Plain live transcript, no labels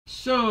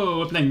So,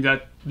 we're playing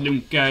that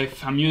Bloom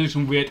Cave. I'm using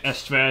some weird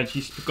S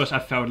strategies because I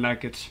felt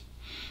like it.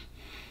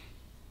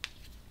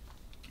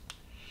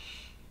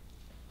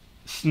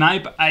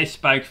 Snipe Ice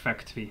Spike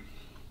Factory.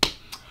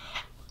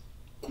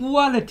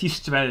 Quality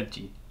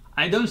strategy.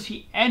 I don't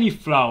see any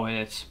flaw in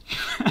it.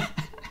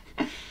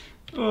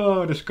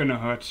 Oh, that's gonna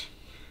hurt.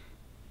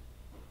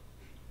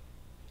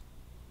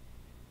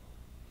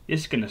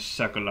 This is gonna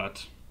suck a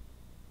lot.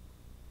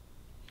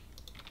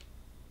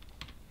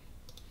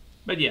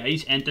 But yeah,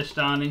 he's enter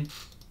starting.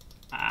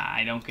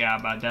 I don't care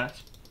about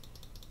that.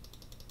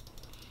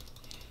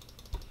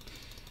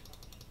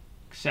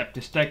 Except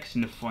the stacks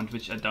in the front,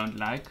 which I don't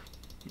like.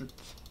 But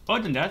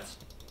other than that,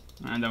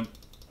 I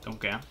don't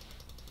care.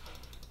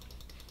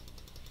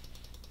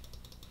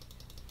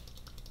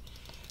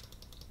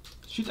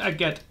 Should I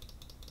get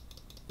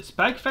a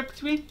Spike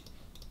Factory,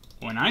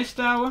 or an Ice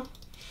Tower,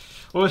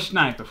 or a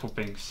Sniper for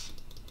pinks?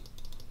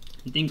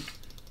 I think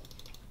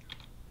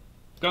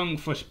going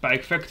for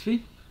Spike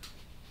Factory.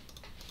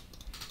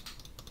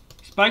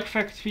 Spike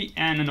Factory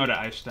and another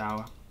Ice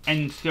Tower.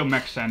 And still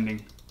max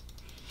sending.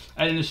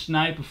 And then a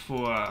Sniper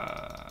for...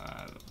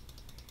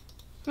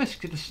 let's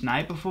get a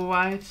Sniper for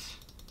whites.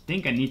 I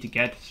think I need to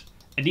get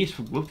at least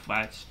for grouped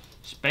whites.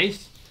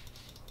 Space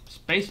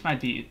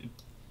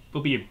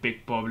will be a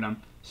big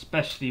problem.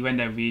 Especially when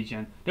they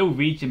regen. They'll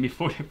regen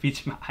before they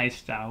reach my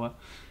Ice Tower.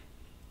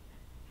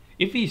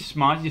 If he's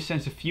smart, he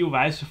sends a few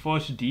whites to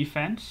force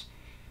defense.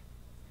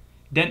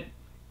 Then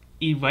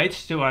he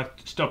waits till I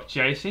stop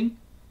chasing.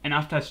 And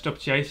after I stop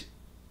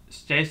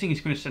chasing,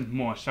 he's gonna send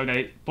more, so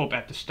they pop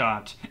at the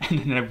start, and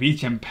then they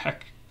regen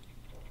back.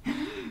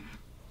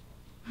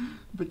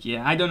 But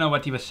yeah, I don't know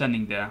what he was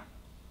sending there.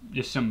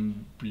 Just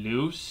some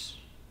blues.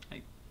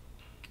 Like,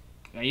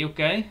 are you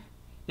okay?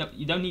 No,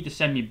 you don't need to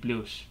send me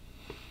blues.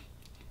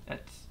 I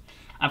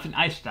have an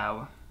Ice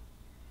Tower.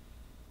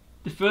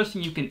 The first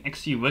thing you can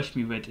actually rush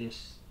me with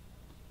is,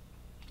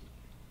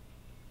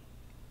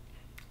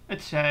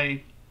 let's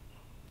say,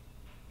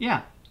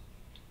 yeah,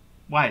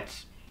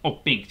 whites. Or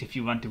pinks if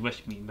you want to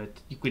rush me, but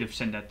you could have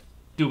sent that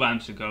 2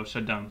 rounds ago, so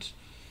don't.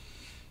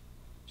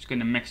 Just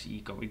gonna max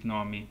eco,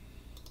 ignore me.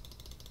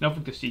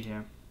 Nothing to see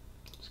here.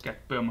 Let's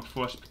get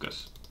Permafrost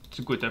because it's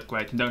a good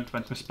upgrade and don't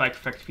want my Spike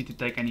Factory to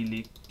take any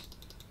lead.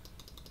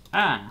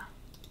 Ah!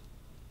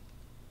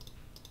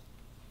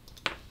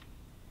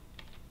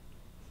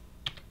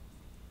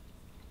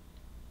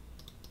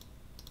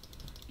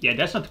 Yeah,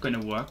 that's not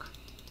gonna work.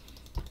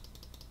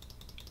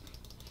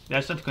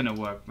 That's not gonna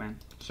work, man.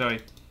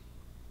 Sorry.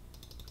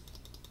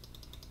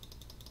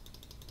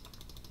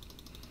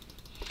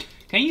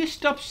 Can you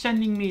stop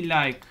sending me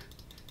like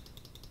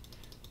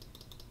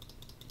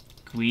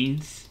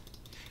queens?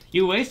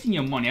 You're wasting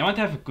your money. I want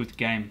to have a good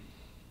game.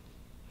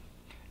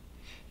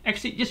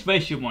 Actually, just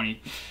waste your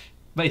money.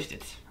 Waste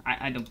it.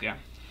 I don't care.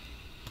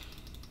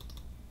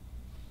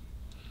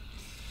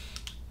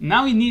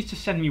 Now he needs to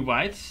send me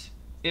whites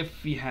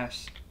if he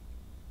has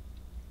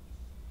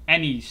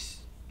any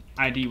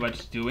idea what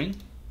he's doing.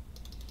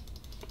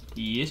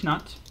 He is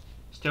not.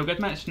 Still got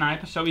my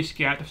sniper, so he's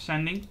scared of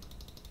sending.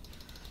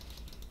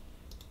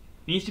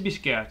 He needs to be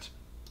scared.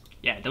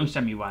 Yeah, don't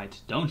send me whites.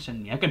 Don't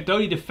send me. I can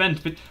totally defend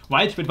with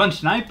whites with 1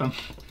 sniper.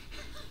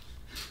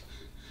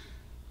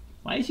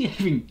 Why is he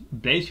having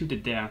blaze shooter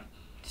there?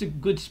 It's a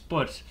good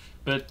spot,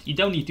 but you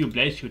don't need 2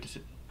 blaze shooters.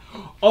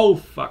 Oh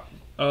fuck.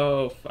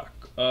 Oh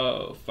fuck.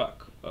 Oh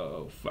fuck.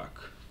 Oh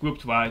fuck.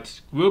 Grouped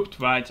whites. Grouped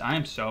whites. I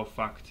am so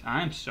fucked.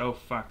 I am so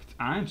fucked.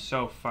 I am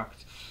so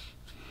fucked.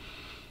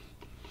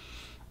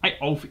 I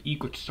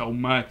over-ecoed so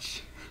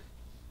much.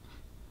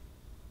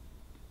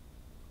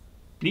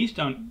 Please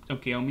don't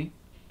kill me,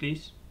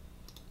 please.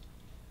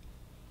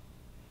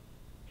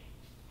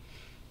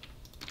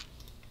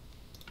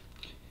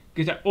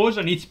 Because I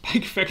also need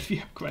Spike Factory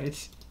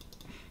upgrades.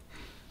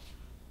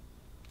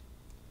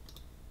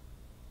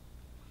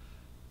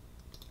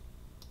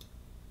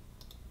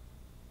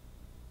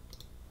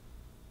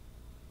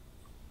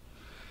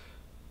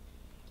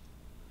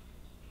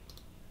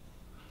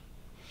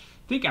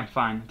 I think I'm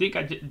fine. I think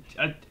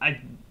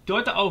I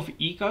thought I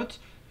over-ecoed,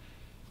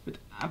 but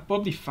I'm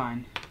probably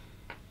fine.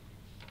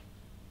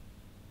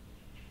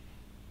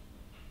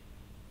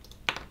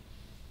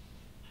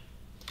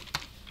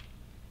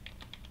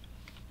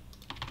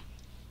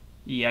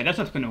 Yeah, that's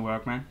not gonna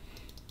work, man.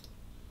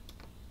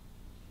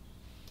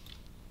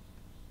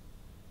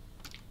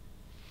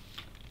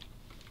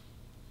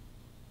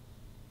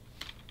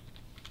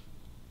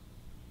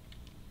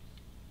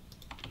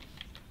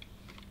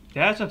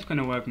 That's not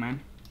gonna work, man.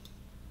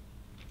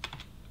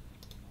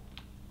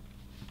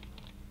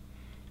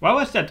 What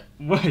was that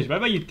voice?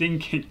 What were you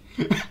thinking?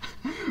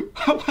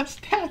 What was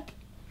that?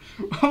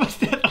 What was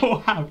that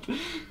all out?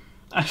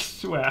 I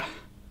swear.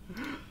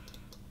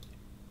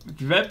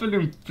 Red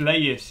Balloon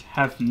players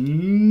have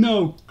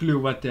no clue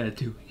what they're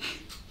doing.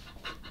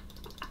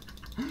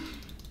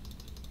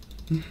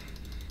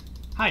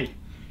 Hi,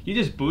 you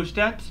just boost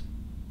that?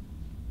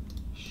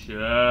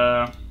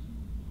 Sure.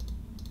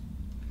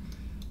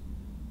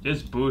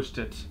 Just boost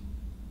it.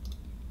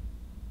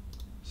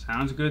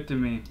 Sounds good to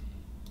me.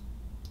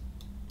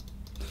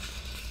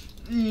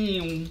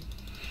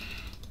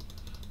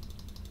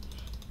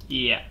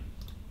 Yeah.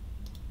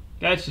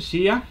 That's to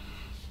see ya.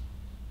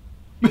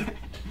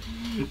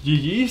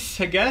 GG's,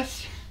 I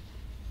guess.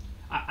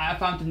 I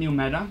found a new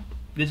meta.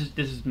 This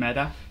is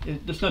meta.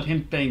 It's not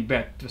him playing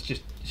bad. It's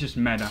just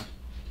meta.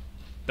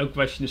 Don't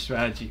question the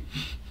strategy.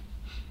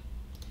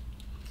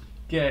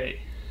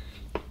 Okay.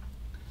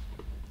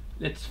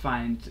 Let's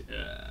find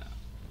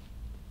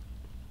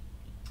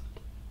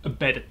a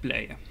better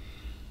player.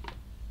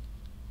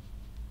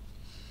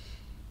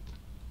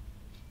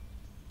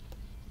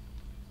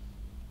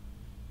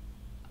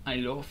 I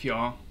love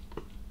y'all.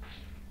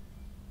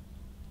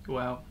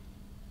 Well,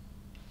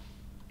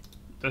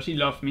 does he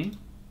love me?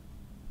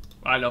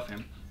 I love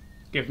him.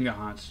 Give me the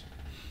hearts.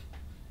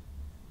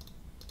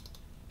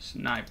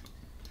 Snipe.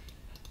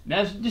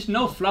 There's just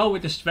no flow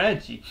with the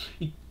strategy.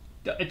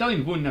 I don't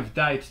even wouldn't have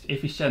died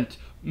if he sent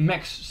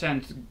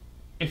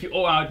if he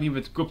all out me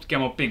with grouped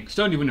camo pink.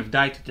 Stony wouldn't have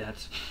died to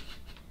that.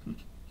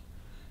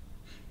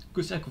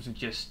 Because I could have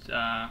just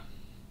oh,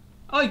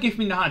 he gave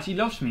me the hearts, he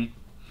loves me.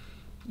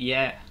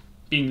 Yeah,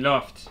 being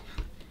loved.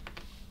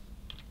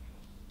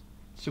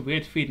 It's a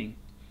weird feeling.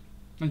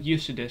 Not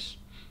used to this.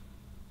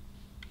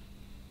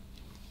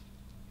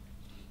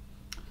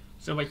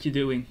 So what you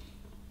doing?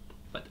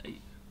 But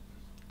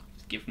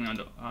give me on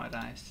the hard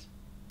eyes.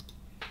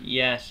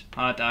 Yes,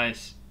 hard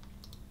eyes.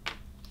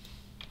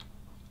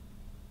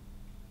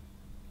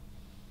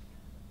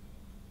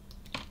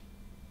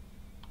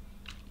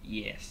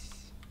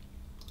 Yes.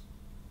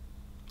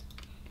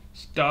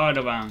 Start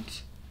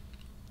around.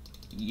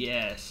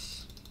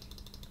 Yes.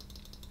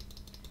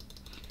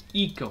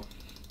 Eco.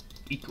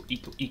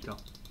 Eco.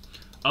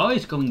 Oh,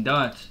 he's going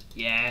dart.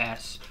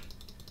 Yes.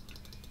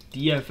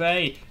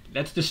 DFA.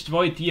 Let's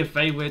destroy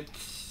DFA with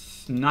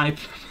Snipe.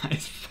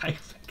 Nice Spike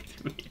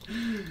Factory.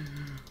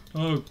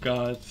 Oh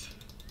god.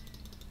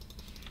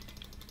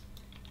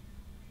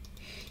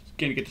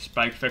 Gonna get the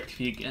Spike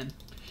Factory again.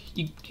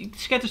 You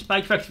just get the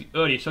Spike Factory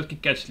early so it can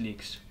catch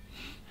leaks.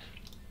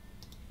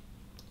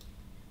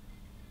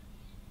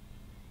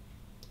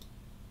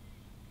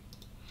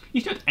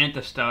 He's not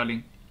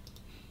anti-styling.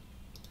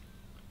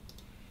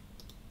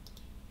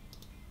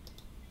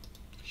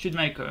 Should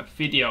make a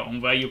video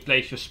on where you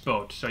place your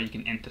spots so you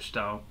can enter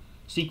style.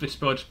 Secret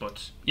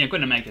spots. Yeah, I'm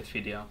gonna make that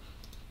video.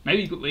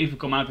 Maybe it could even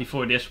come out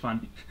before this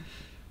one.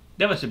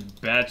 That was a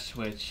bad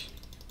switch.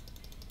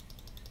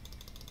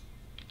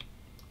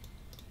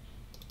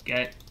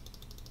 Get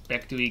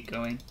back to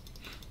ecoing.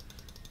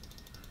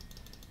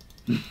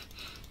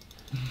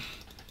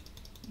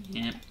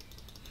 Yeah.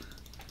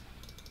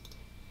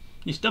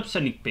 He stopped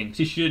sending pings.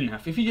 He shouldn't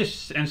have. If he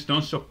just sends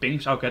non-stop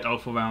pings, I'll get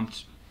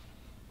overwhelmed.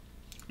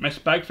 My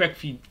Spike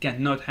Factory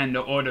cannot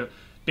handle all the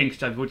pings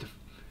that would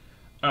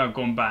have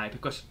gone by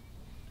because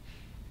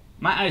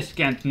my eyes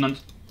can't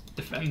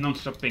defend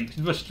non-stop pings.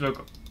 It was a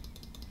struggle.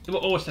 It will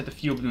always let a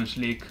few balloons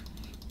leak.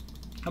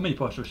 How many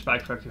parts of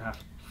Spike Factory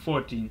have?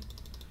 14.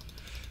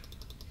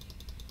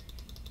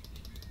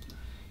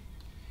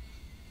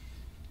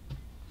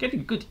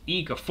 Getting good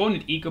eco.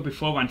 400 eco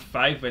before round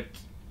 5 with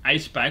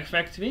Ice Spike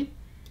Factory.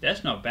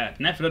 That's not bad.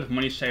 And I have a lot of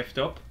money saved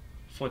up.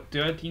 For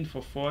 13,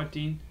 for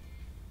 14.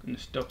 Gonna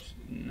stop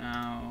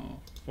now.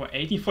 For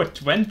 18, for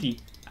 20.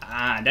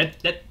 Ah,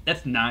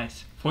 that's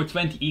nice. For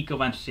 20 eco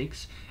round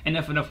 6. And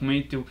I have enough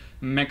money to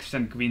max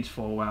and greens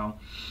for a while.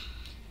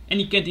 And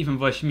he can't even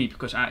wash me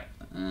because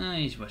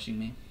he's washing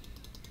me.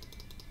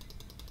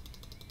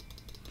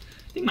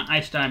 I think my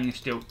ice timing is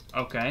still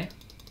okay.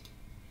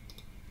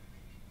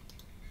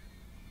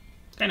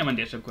 Kinda want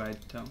this upgrade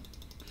though.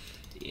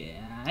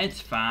 Yeah,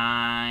 it's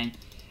fine.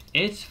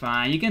 It's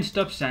fine. You can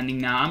stop sending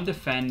now. I'm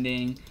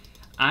defending.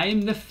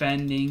 I'm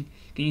defending.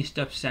 Can you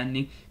stop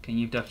sending? Can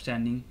you stop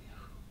sending?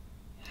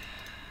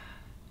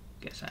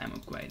 Guess I am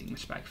upgrading my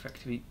Spike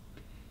Factory.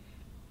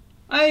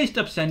 Oh, he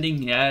stopped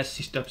sending. Yes,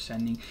 he stopped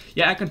sending.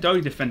 Yeah, I can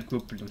totally defend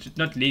group balloons. It's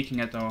not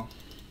leaking at all.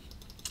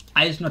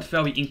 It's not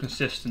very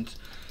inconsistent.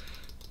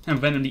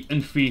 And randomly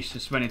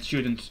unfreezes when it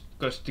shouldn't.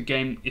 Because the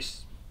game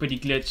is pretty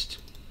glitched.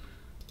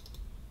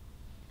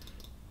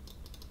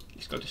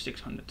 Let's go to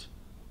 600.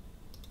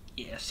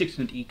 Yeah,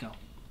 600 eco.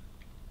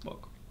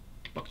 Bug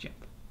jump.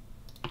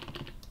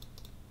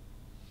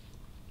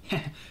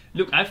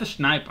 Look, I have a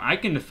sniper. I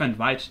can defend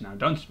whites now.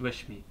 Don't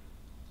wish me.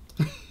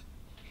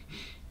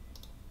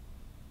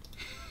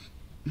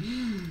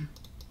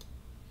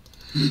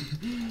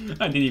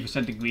 I didn't even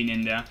send the green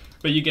in there.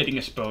 But you're getting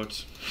a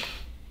spot.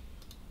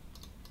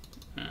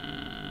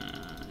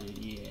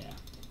 Yeah.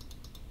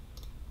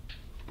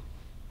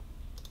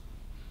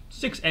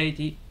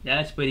 680.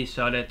 That's pretty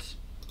solid.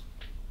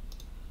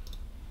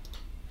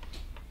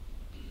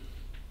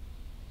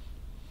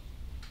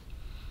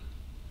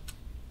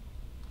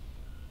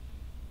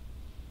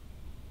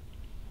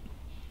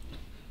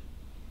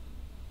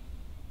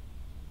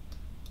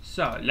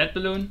 So, lead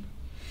balloon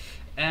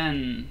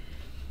and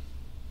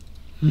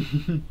this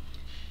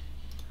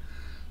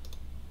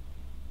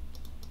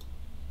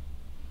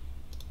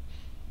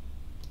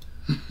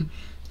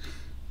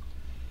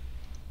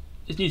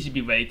needs to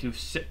be way too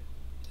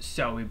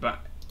sorry,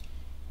 but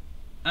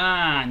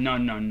Ah, no,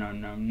 no, no,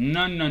 no,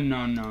 no, no,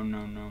 no, no,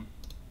 no, no.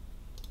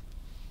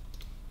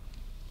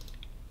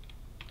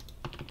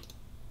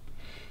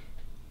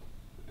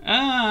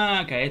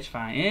 Ah, okay, it's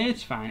fine,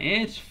 it's fine,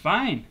 it's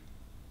fine.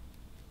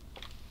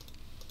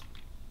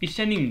 He's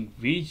sending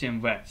reads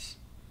and reds.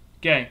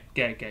 Okay.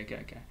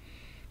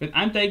 But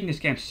I'm taking this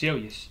game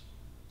serious.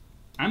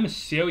 I'm a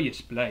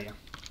serious player.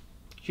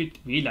 Should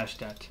realize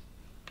that.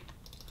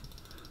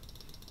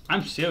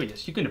 I'm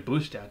serious. You're gonna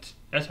boost that.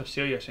 That's how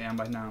serious I am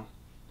right now.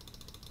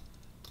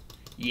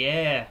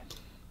 Yeah.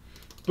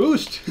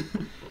 Boost!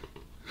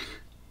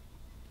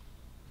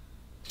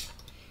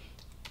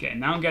 Okay,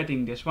 now I'm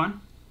getting this one.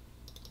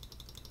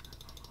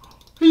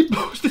 He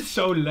boosted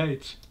so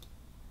late.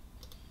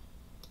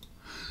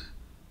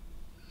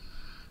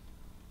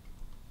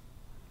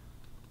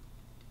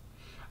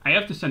 I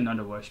have to send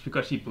another rush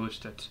because he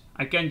boosted.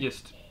 I can't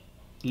just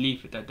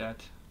leave it at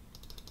that.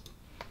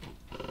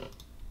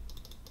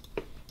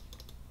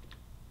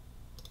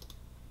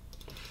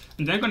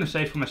 And then I'm gonna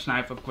save for my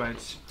sniper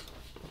upgrades.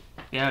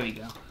 There we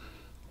go.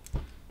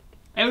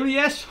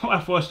 ODS? Oh, I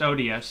forced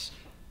ODS.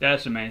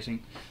 That's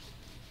amazing.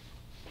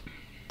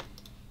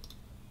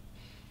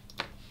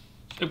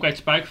 Upgrade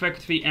Spike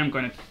Factory. I'm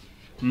gonna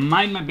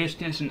mind my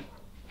business and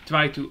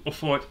try to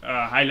afford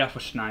a high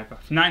level sniper.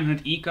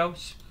 900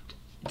 ecos.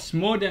 It's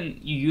more than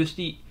you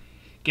usually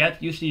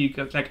get. Usually you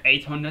get like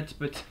 800,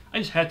 but I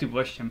just had to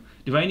rush him.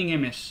 Draining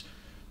him is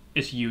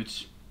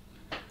huge.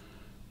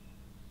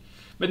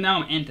 But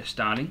now I'm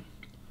anti-starting.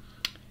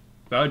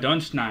 Well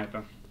done,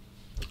 sniper.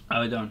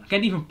 Well done.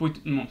 Can't even put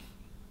him on.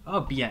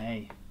 Oh,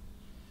 BIA.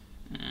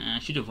 I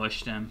should have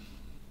rushed them.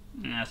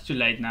 It's too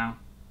late now.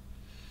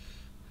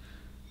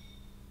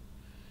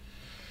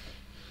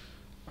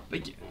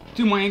 But yeah,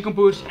 2 more income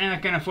boosts and I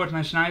can afford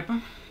my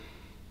sniper.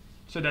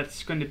 So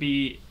that's going to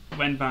be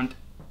when round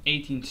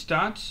 18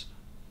 starts.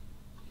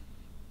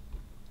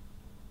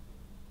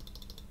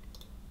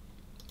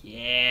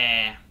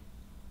 Yeah.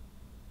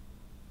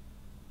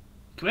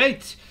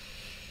 Great.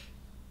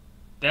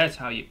 That's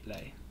how you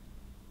play.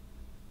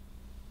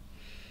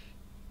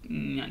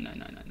 No.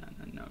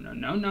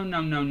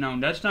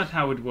 That's not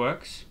how it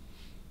works.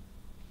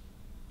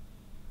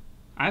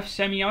 I have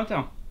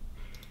semi-auto.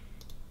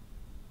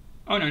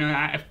 Oh no,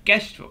 I have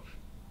cash drop.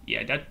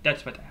 Yeah,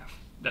 that's what I have.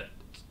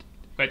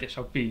 That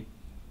SOP.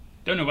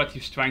 Don't know what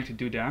he's trying to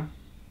do there.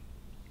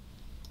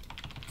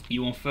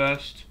 You on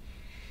first.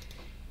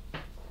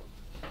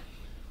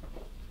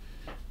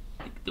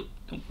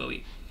 Don't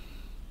worry.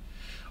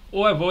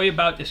 All I worry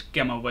about is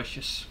camo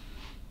rushes.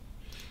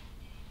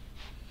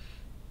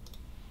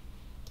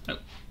 Oh,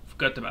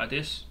 forgot about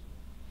this.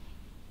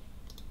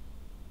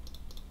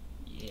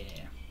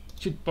 Yeah.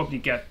 Should probably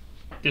get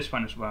this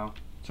one as well.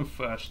 Some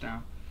first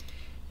now.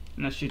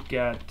 And I should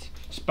get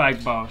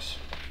spike bars.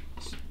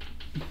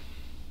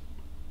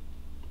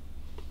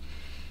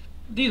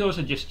 These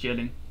also just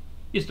chilling.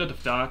 He's a lot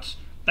of darts.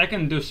 I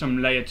can do some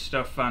layered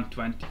stuff round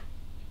 20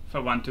 if I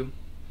want to.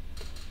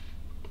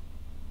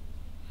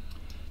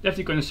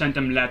 Definitely gonna send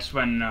them LEDs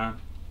when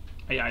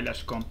AI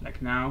LEDs come,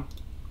 like now.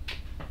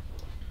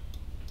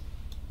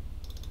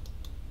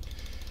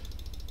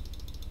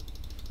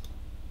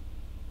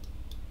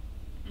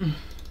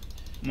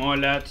 More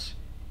LEDs.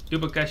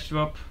 Double cash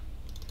drop.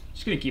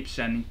 Just gonna keep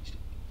sending.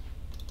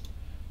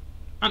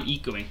 I'm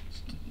ecoing.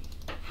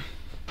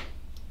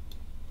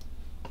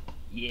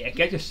 Yeah,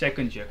 get your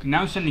second jug.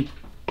 Now sending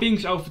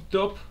pings over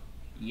top.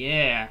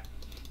 Yeah.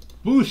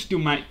 Boost to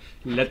my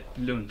LED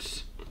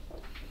balloons.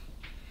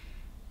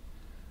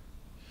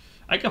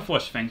 I can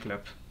force fan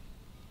club.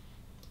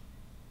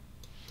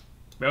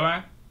 Will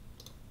I?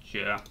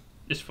 Sure.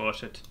 Just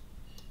force it.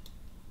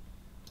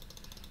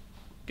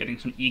 Getting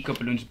some eco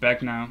balloons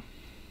back now.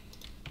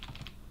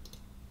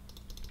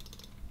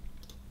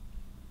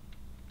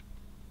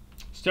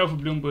 Silver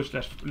balloon boost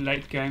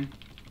late game.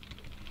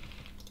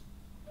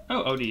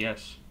 Oh,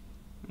 ODS.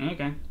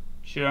 Okay,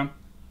 sure.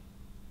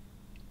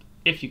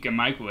 If you can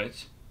micro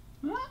it.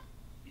 Huh?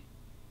 I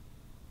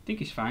think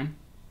he's fine.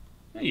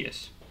 Yeah, he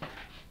is.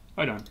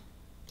 Hold on.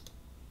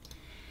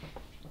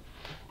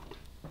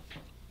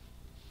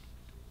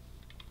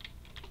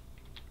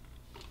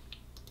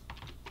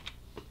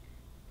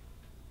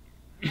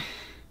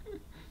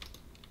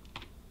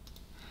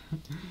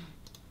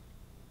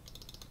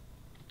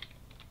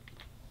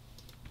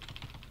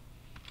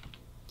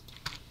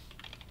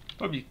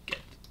 Probably get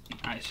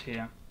nice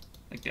here,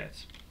 like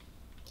that.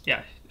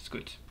 Yeah, it's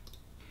good.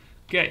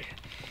 Okay.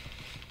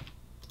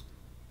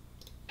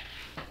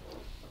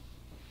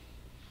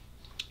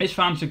 His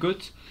farms are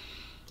good.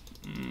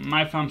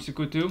 My farms are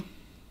good too.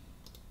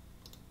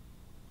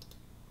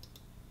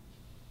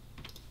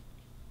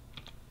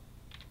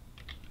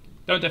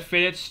 Don't have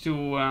village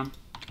to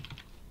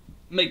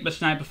make my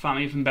sniper farm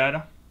even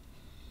better.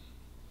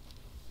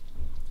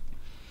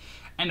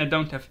 And I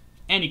don't have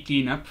any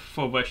cleanup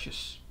for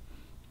rushes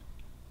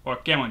or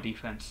camo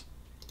defense.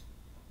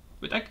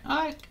 But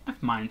I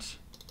have mines.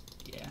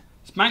 Yeah.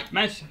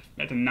 Mines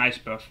had a nice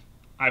buff,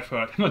 I've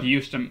heard. I've not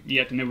used them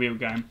yet in a real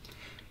game.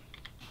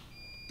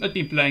 I've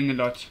been playing a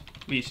lot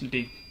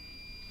recently.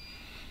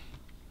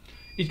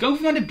 He's going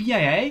for the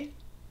BIA?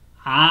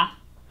 Huh?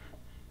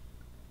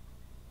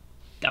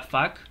 The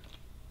fuck?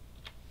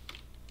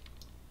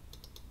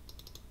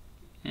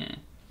 Yeah,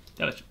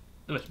 that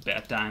was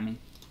bad timing.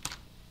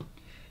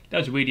 That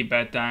was really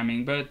bad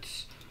timing, but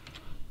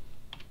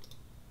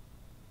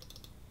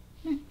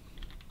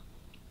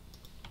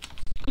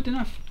good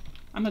enough.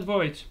 I'm not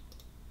worried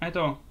at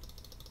all.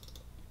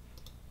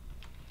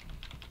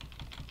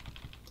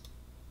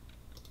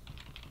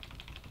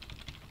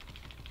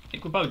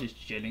 Kubao just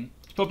chilling.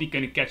 He's probably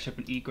gonna catch up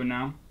an eco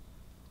now.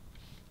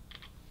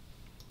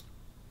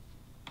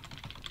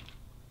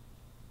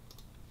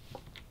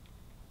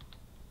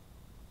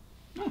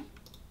 Oh, I'm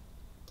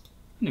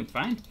doing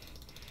fine.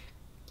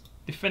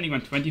 Defending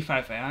on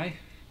 25 AI.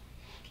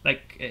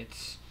 Like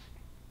it's,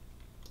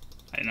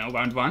 I don't know,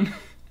 round 1.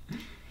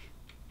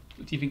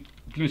 Not even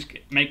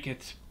make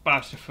it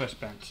past the first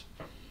band.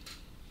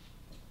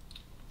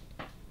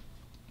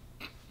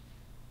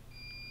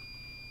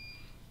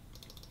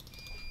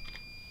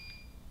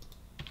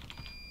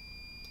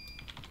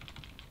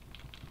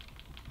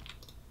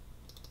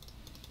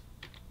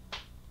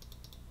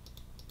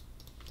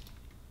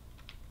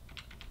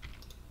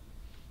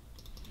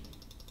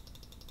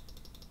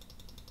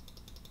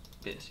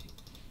 Busy.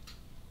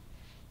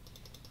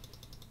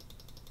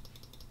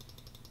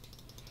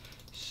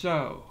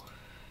 So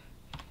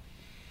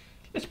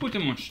let's put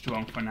him on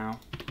strong for now.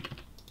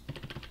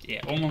 Yeah,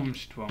 almost on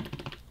strong.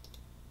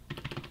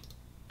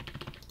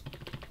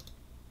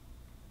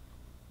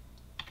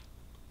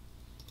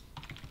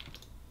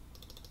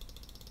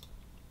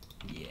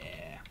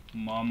 Yeah,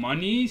 more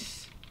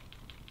monies.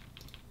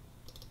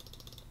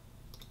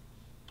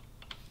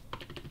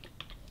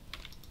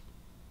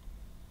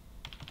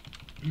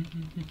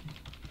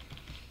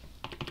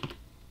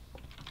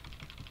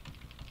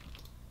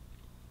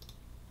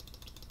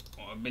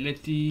 More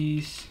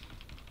abilities.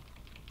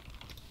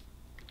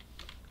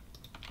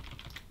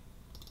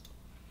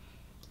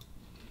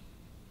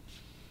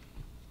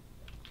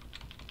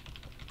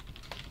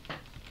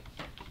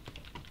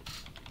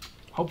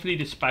 Hopefully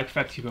the spike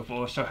factory will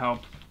also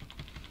help.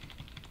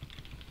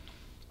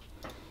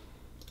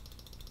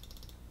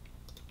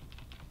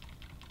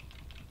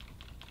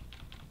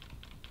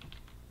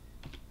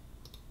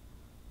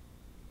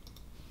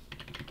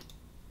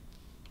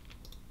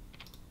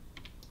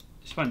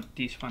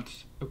 These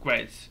ones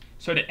upgrades,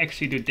 so they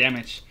actually do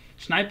damage.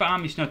 Sniper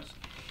army is not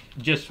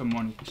just for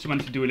money, just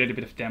want to do a little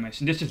bit of damage,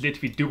 and this is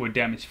literally dual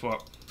damage for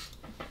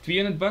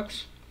 300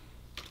 bucks.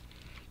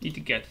 Need to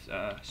get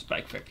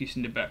spike factories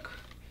in the back.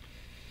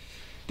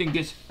 Think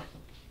this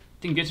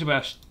is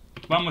where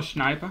one more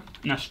sniper,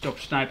 and I stop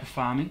sniper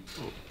farming.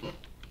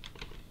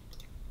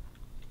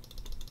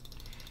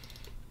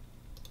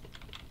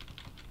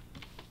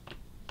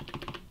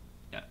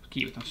 Yeah,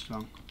 keep it on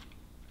strong.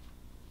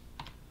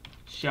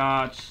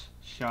 Shots.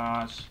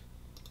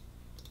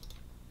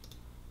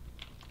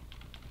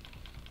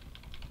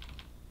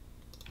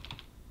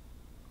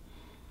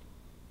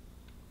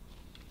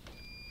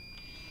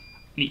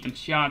 Need them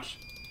shots.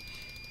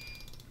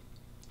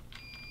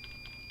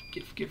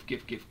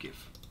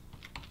 Give.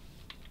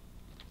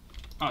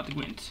 Ah, the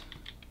wind.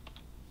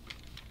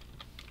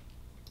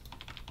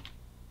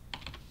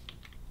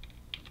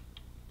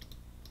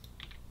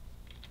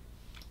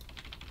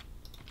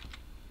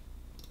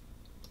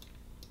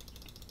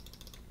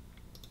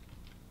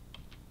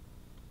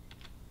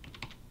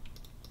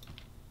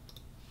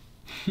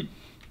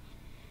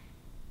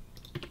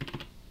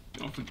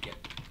 Don't forget.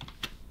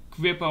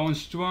 Gripper on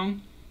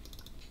strong.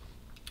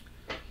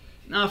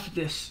 And after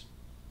this,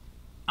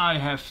 I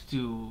have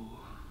to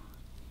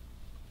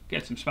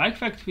get some spike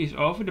factories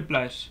over the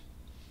place.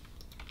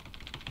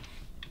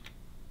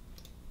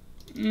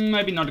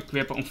 Maybe not a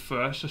gripper on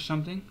first or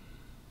something.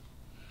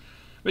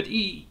 But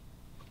he's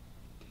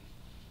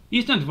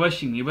not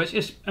rushing me, which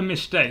is a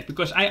mistake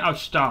because I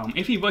outstar him.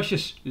 If he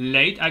rushes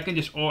late, I can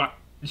just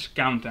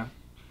counter.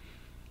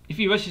 If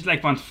he rushes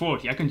like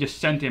 140, I can just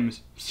send him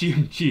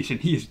CMGs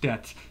and he is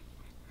dead.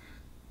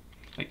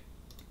 Like,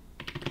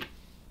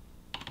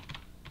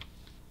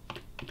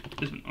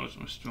 this one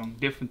also strong.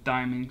 Different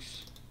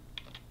timings.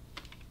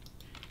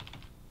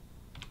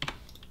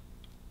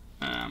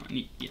 I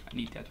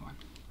need that one.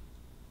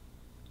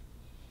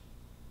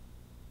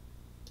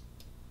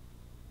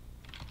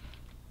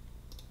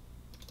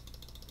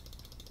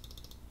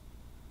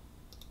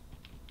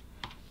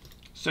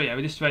 So yeah,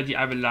 with this strategy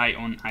I rely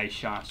on ice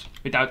shards.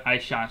 Without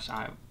ice shards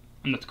I'm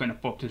not gonna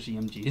pop the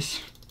CMGs.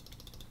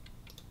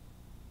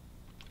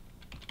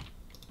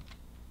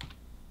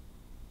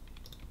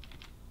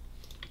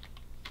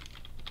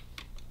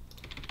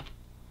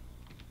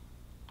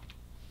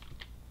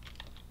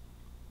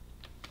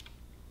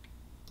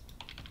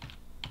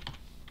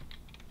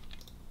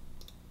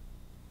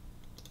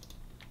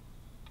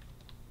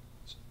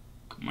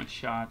 Come on,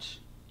 shards.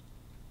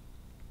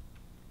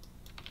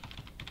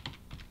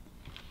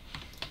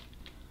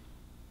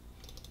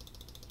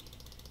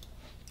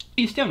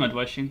 He's still not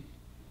rushing.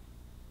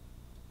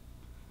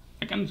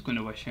 Like, I'm just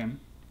gonna rush him.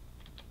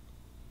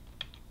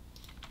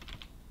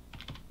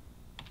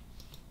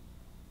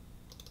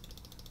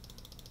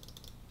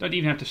 Don't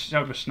even have to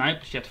shout with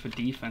snipers yet for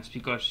defense,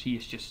 because he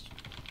is just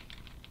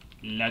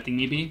letting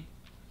me be.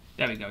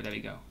 There we go, there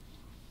we go.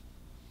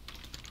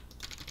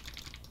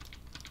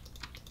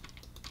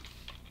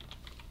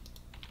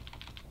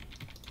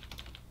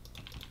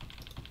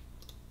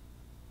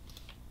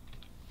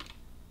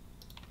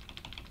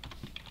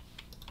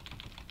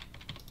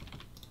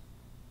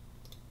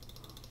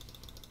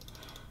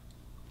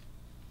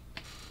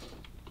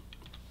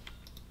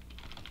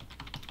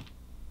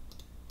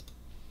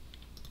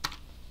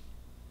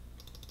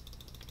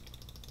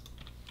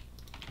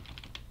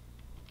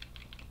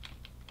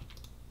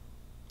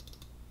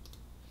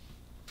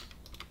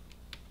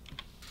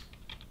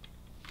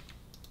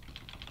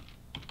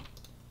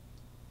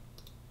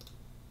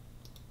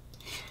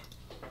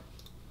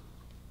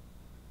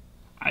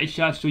 I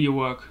shots, do your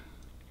work.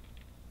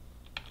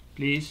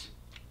 Please.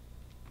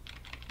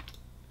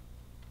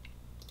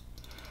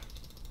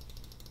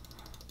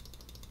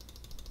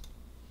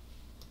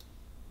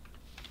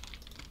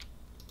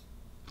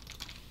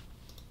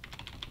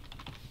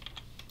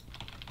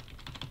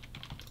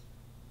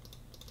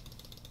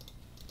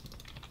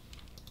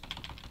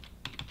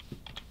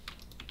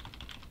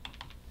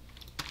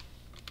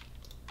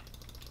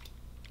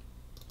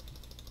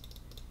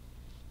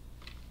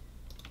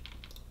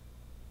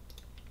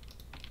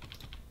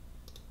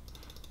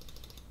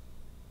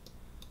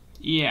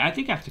 Yeah, I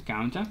think I have to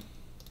counter.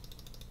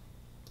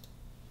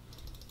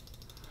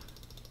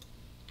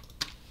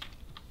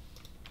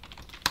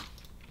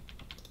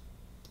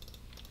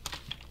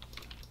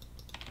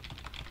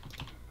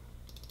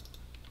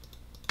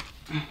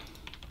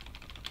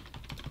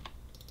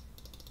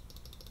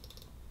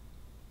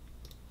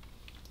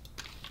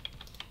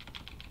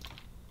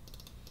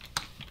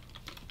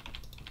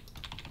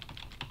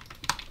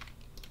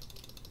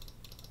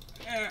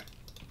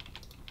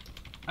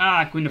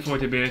 I couldn't afford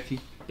the ability.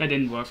 That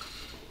didn't work.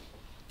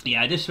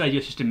 Yeah, this was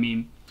just a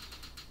meme.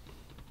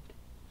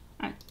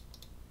 Right.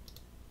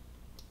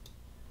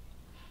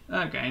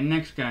 Okay,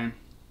 next game.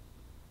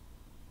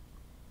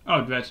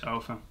 Oh, that's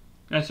over.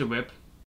 That's a whip.